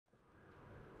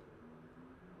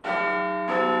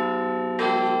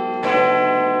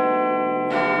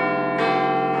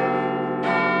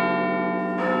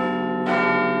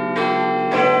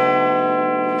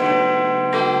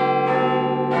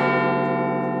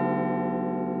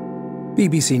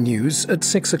BBC News at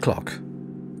 6 o'clock.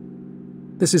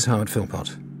 This is Howard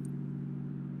Philpott.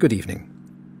 Good evening.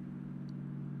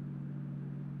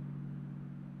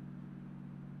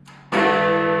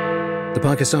 The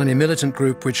Pakistani militant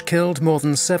group which killed more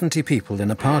than 70 people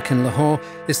in a park in Lahore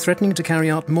is threatening to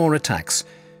carry out more attacks.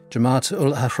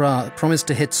 Jamaat-ul-Ahrar promised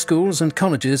to hit schools and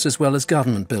colleges as well as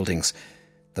government buildings.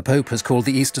 The Pope has called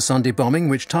the Easter Sunday bombing,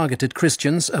 which targeted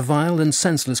Christians, a vile and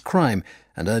senseless crime,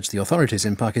 and urged the authorities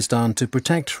in Pakistan to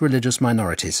protect religious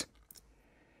minorities.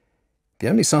 The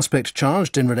only suspect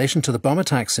charged in relation to the bomb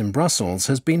attacks in Brussels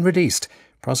has been released.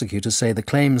 Prosecutors say the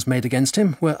claims made against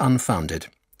him were unfounded.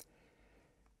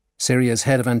 Syria's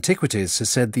head of antiquities has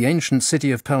said the ancient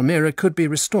city of Palmyra could be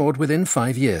restored within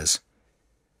 5 years.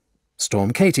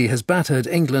 Storm Katie has battered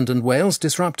England and Wales,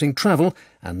 disrupting travel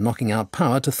and knocking out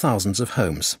power to thousands of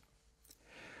homes.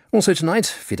 Also tonight,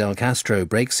 Fidel Castro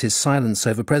breaks his silence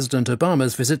over President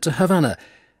Obama's visit to Havana,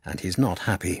 and he's not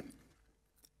happy.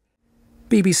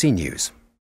 BBC News.